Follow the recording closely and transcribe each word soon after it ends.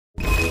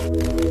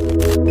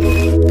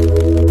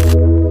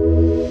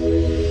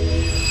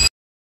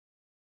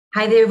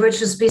Hi there,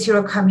 Virtual Space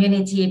Hero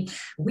community.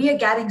 We are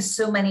getting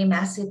so many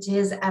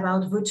messages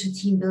about virtual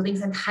team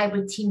buildings and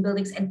hybrid team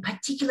buildings, and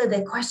particularly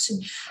the question,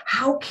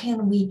 how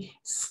can we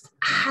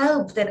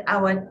help that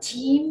our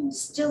team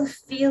still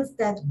feels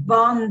that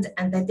bond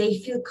and that they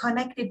feel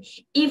connected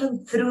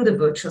even through the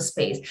virtual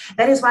space?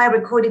 That is why I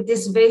recorded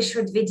this very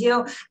short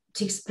video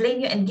to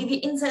explain you and give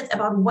you insights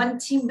about one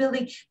team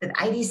building that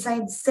I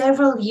designed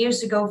several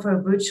years ago for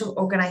a virtual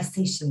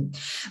organization.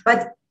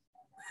 But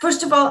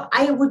first of all,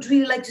 I would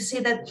really like to say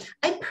that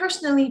I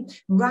personally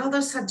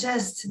rather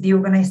suggest the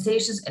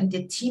organizations and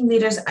the team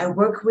leaders I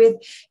work with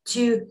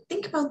to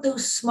think about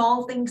those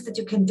small things that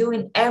you can do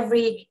in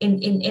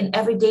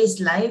everyday's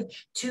life,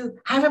 to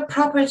have a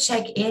proper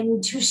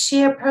check-in, to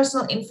share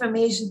personal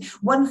information,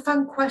 one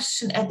fun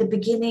question at the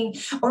beginning,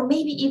 or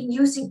maybe even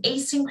using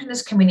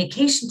asynchronous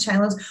communication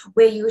channels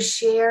where you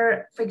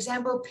share, for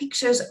example,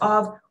 pictures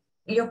of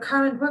your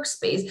current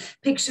workspace,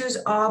 pictures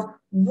of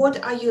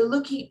what are you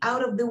looking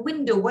out of the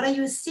window, what are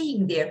you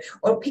seeing there,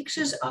 or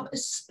pictures of a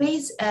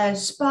space, a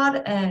spot,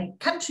 a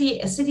country,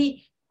 a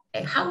city,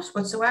 a house,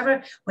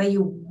 whatsoever, where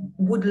you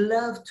would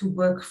love to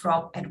work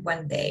from at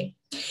one day.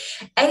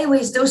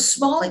 Anyways, those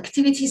small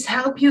activities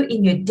help you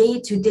in your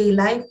day-to-day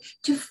life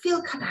to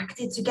feel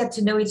connected, to get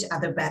to know each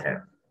other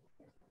better.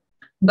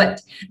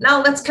 But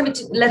now let's get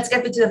to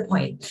the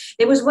point.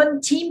 There was one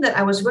team that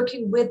I was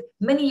working with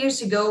many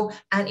years ago,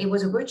 and it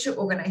was a virtual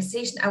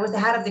organization. I was the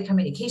head of the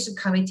communication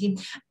committee.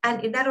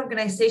 And in that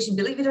organization,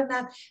 believe it or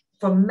not,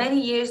 for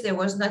many years, there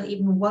was not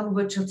even one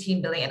virtual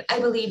team building. And I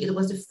believe it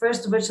was the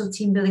first virtual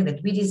team building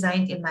that we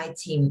designed in my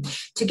team.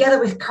 Together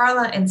with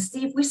Carla and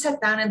Steve, we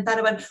sat down and thought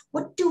about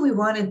what do we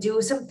want to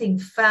do, something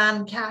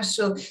fun,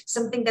 casual,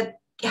 something that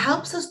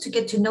helps us to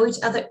get to know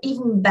each other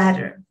even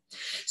better.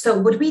 So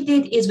what we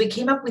did is we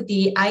came up with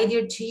the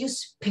idea to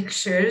use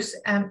pictures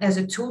as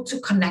a tool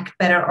to connect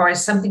better, or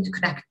as something to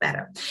connect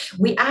better.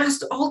 We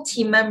asked all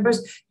team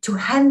members to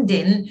hand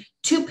in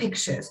 2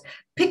 pictures.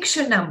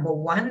 Picture number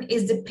 1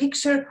 is a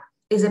picture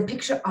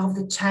of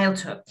the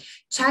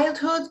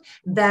childhood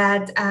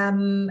that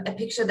a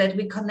picture that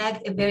we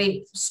connect a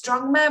very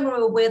strong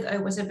memory with, or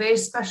it was a very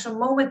special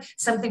moment,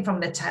 something from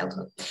the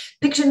childhood.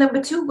 Picture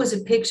number 2 was a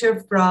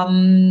picture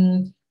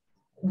from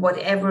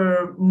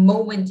whatever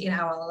moment in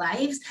our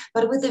lives,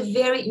 but with a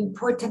very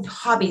important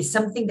hobby,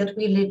 something that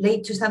we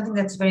relate to, something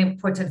that's very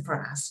important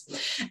for us.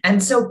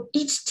 And so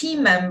each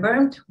team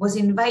member was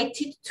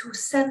invited to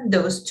send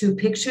those 2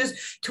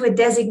 pictures to a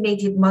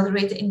designated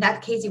moderator. In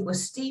that case, it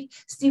was Steve.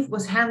 Steve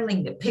was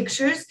handling the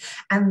pictures,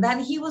 and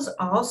then he was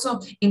also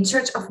in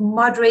charge of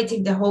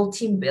moderating the whole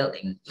team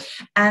building.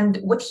 And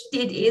what he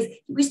did is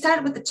we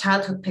started with the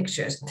childhood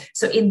pictures.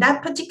 So in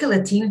that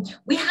particular team,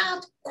 we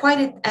had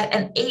quite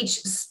an age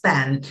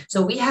span.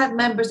 So we had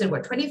members that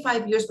were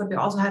 25 years, but we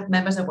also had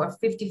members that were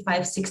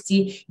 55,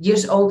 60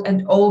 years old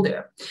and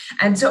older.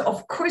 And so,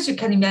 of course, you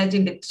can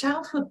imagine the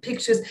childhood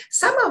pictures.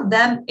 Some of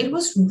them, it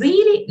was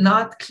really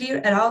not clear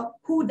at all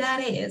who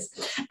that is.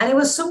 And it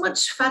was so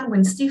much fun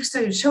when Steve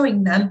started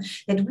showing them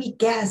that we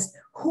guessed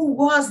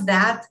who is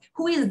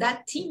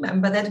that team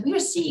member that we're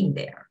seeing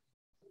there.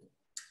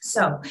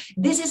 So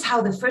this is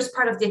how the first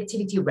part of the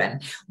activity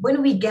ran.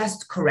 When we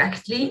guessed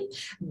correctly,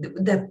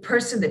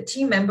 the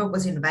team member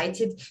was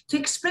invited to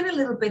explain a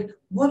little bit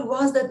what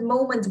was that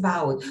moment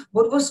about,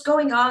 what was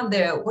going on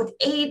there, what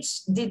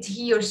age did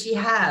he or she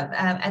have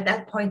at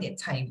that point in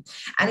time.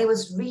 And it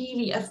was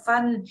really a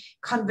fun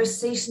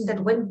conversation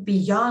that went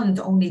beyond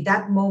only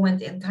that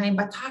moment in time,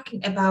 but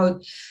talking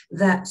about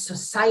the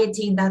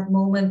society in that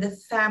moment, the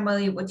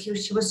family, what he or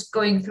she was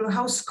going through,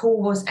 how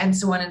school was, and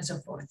so on and so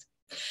forth.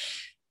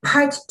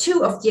 Part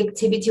 2 of the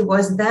activity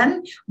was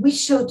then we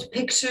showed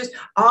pictures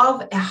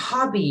of a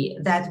hobby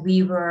that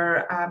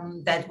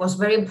that was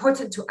very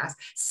important to us,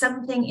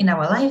 something in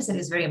our lives that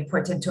is very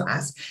important to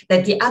us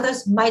that the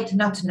others might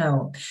not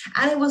know.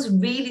 And it was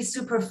really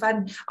super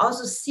fun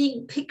also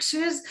seeing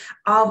pictures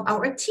of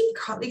our team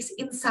colleagues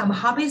in some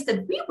hobbies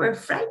that we were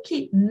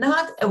frankly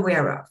not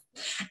aware of.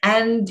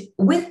 And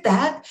with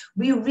that,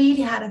 we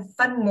really had a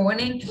fun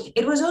morning.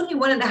 It was only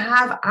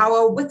 1.5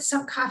 hours with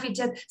some coffee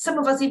chat, some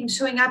of us even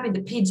showing up in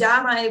the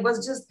pajama. It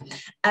was just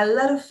a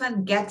lot of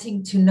fun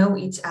getting to know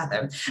each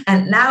other.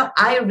 And now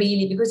I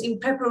really, because in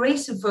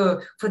preparation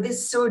for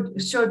this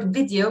short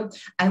video,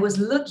 I was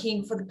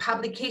looking for the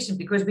publication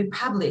because we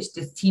published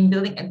this team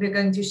building and we're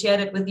going to share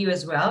it with you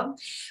as well.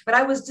 But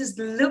I was just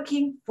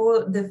looking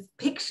for the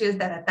pictures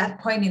that at that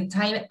point in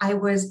time I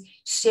was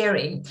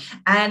sharing.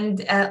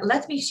 And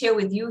let me share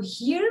with you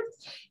here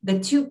the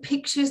 2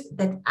 pictures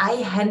that I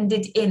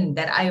handed in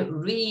that I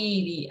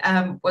really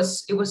it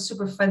was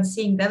super fun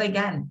seeing them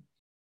again.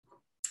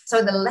 So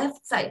on the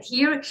left side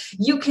here,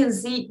 you can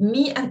see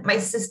me and my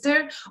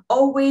sister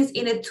always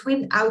in a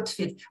twin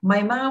outfit.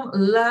 My mom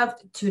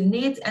loved to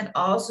knit and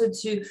also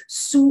to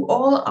sew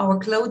all our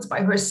clothes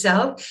by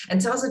herself.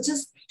 And so also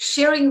just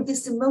sharing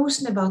this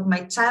emotion about my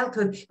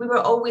childhood. We were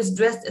always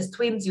dressed as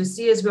twins. You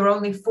see us, we were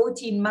only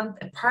 14 months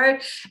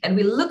apart, and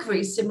we look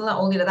very similar,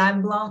 only that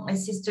I'm blonde, my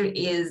sister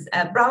is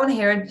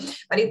brown-haired.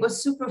 But it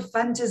was super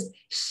fun just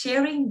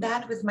sharing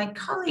that with my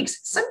colleagues,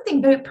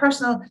 something very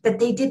personal that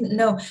they didn't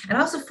know. And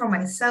also for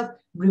myself,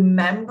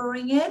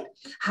 remembering it,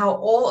 how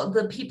all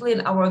the people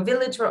in our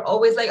village were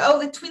always like, oh,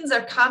 the twins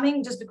are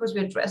coming, just because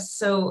we're dressed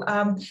so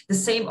the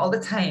same all the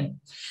time.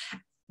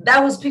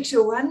 That was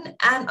picture one.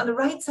 And on the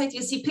right side,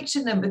 you see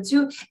picture number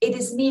two. It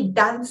is me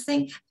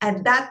dancing.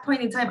 At that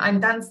point in time, I'm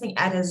dancing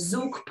at a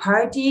Zouk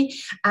party.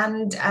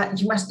 And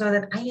you must know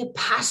that I'm a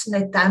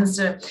passionate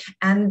dancer.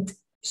 And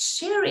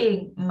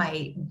sharing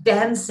my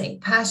dancing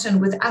passion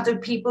with other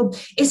people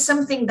is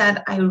something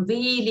that I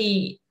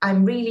really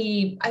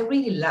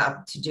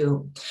love to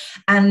do.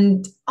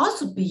 And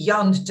also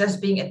beyond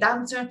just being a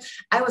dancer,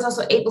 I was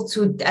also able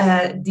to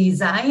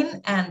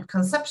design and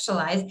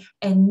conceptualize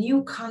a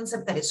new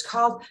concept that is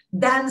called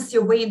Dance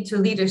Your Way into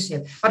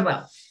Leadership. But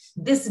well,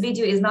 this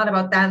video is not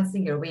about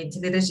dancing your way into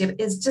leadership.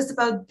 It's just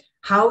about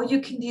how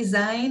you can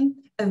design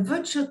a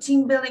virtual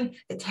team building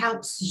that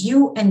helps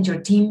you and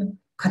your team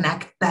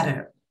connect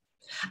better.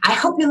 I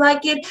hope you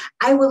like it.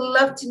 I would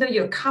love to know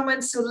your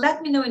comments. So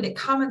let me know in the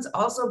comments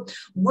also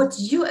what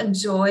you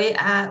enjoy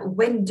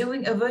when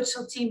doing a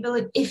virtual team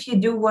building, if you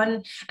do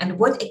one, and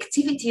what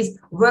activities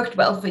worked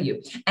well for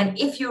you. And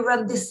if you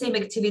run this same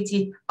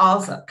activity,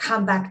 also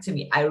come back to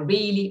me. I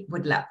really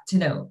would love to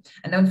know.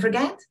 And don't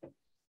forget,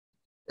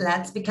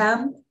 let's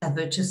become a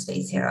virtual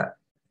space hero.